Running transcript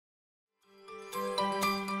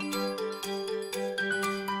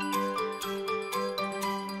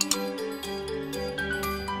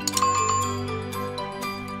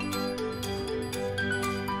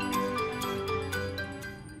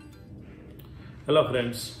Hello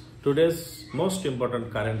friends, today's most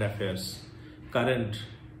important current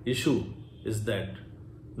issue is that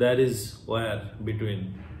there is war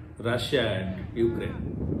between Russia and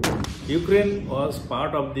Ukraine. Ukraine was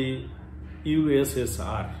part of the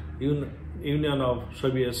USSR, Union of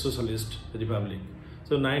Soviet Socialist Republic.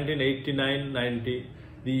 So 1989-90,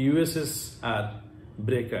 the USSR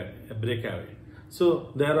breakaway.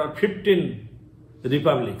 So there are 15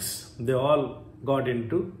 republics. They all got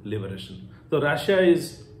into liberation. So Russia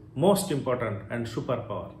is most important and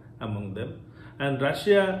superpower among them. And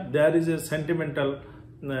Russia, there is a sentimental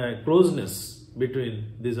closeness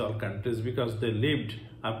between these all countries because they lived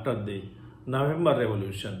after the November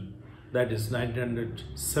Revolution, that is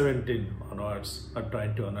 1917 onwards or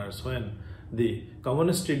 20 onwards, when the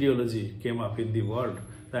communist ideology came up in the world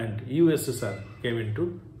and USSR came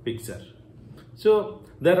into picture. So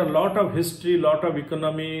there are a lot of history, lot of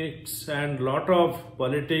economics and lot of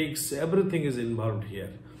politics, everything is involved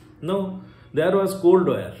here. Now, there was Cold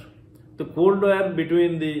War. The Cold War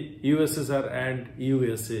between the USSR and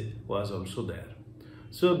USA was also there.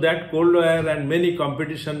 So that Cold War and many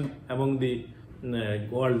competition among the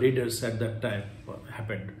world leaders at that time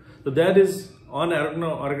happened. So there is one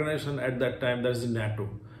organization at that time, that is NATO.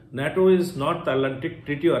 NATO is North Atlantic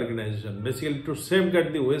Treaty Organization, basically to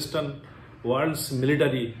safeguard the Western world's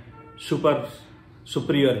military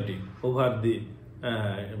superiority over the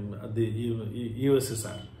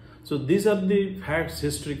USSR. So these are the facts,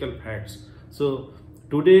 historical facts. So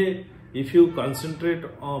today, if you concentrate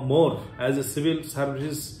more as a civil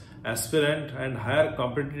services aspirant and higher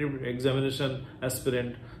competitive examination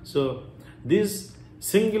aspirant, so this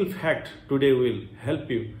single fact today will help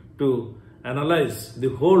you to analyze the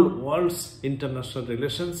whole world's international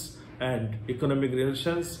relations and economic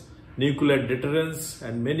relations, nuclear deterrence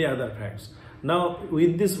and many other facts. Now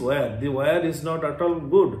with this war, the war is not at all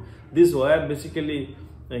good. This war basically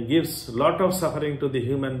gives lot of suffering to the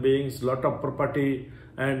human beings, lot of property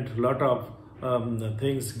and lot of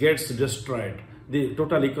things gets destroyed. The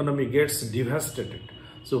total economy gets devastated.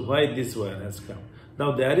 So why this war has come?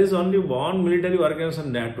 Now there is only one military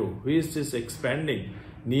organization, NATO, which is expanding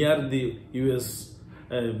near the US,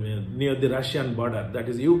 near the Russian border. That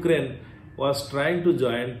is Ukraine was trying to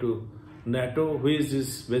join to NATO, which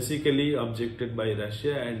is basically objected by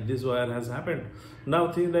Russia, and this war has happened.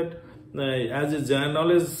 Now think that as a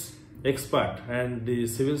journalist expert and the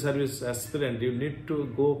civil service aspirant, you need to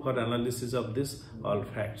go for analysis of this all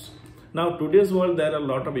facts. Now today's world, there are a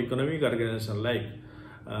lot of economic organizations like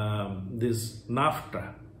this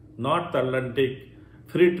NAFTA, North Atlantic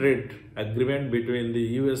Free Trade Agreement between the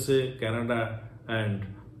USA, Canada and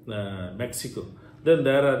Mexico. Then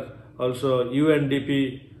there are also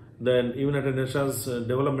UNDP, then United Nations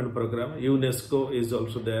Development Program, UNESCO is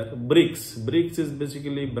also there. BRICS is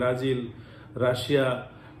basically Brazil, Russia,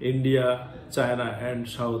 India, China and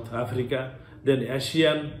South Africa. Then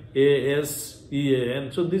ASEAN, AAS,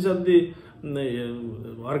 EAN. So these are the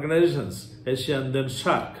organizations. ASEAN, then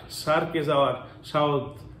SAARC. SAARC is our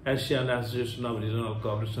South Asian Association of Regional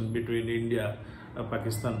Cooperation between India,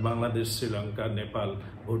 Pakistan, Bangladesh, Sri Lanka, Nepal,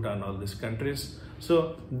 Bhutan, all these countries.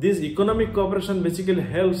 So this economic cooperation basically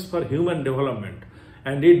helps for human development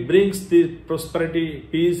and it brings the prosperity,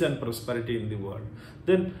 peace and prosperity in the world.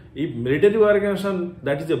 Then if military organization,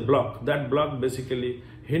 that is a block, that block basically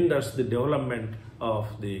hinders the development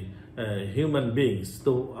of the human beings.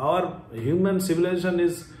 So our human civilization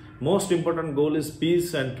is most important goal is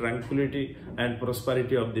peace and tranquility and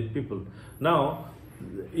prosperity of the people. Now,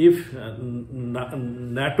 if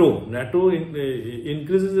NATO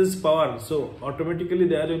increases its power, so automatically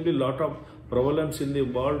there will be lot of problems in the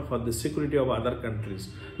world for the security of other countries.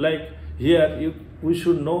 Like here, we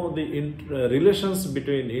should know the relations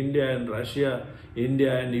between India and Russia,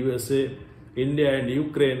 India and USA, India and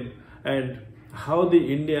Ukraine, and how the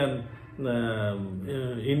India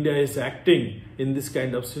is acting in this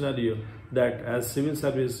kind of scenario, that as civil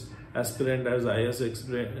service aspirant, as IAS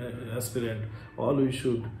aspirant, all we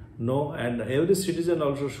should know, and every citizen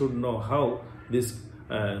also should know how this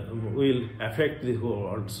will affect the whole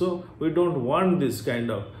world. So we don't want this kind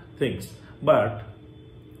of things. But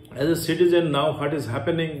as a citizen now, what is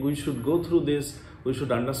happening, we should go through this, we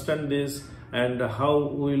should understand this, and how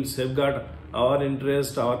we will safeguard our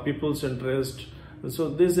interest, our people's interest. So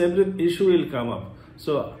this every issue will come up.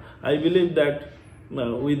 So I believe that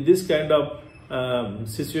with this kind of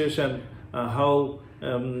situation, how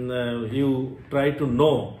you try to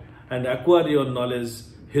know and acquire your knowledge,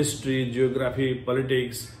 history, geography,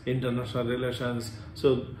 politics, international relations.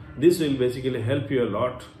 So this will basically help you a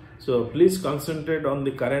lot. So please concentrate on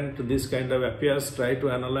the current, this kind of affairs, try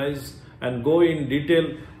to analyze and go in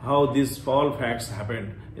detail how these all facts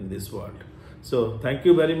happened in this world. So thank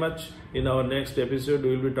you very much. In our next episode,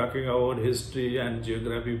 we will be talking about history and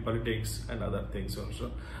geography, politics and other things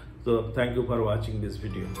also. So thank you for watching this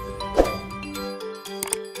video.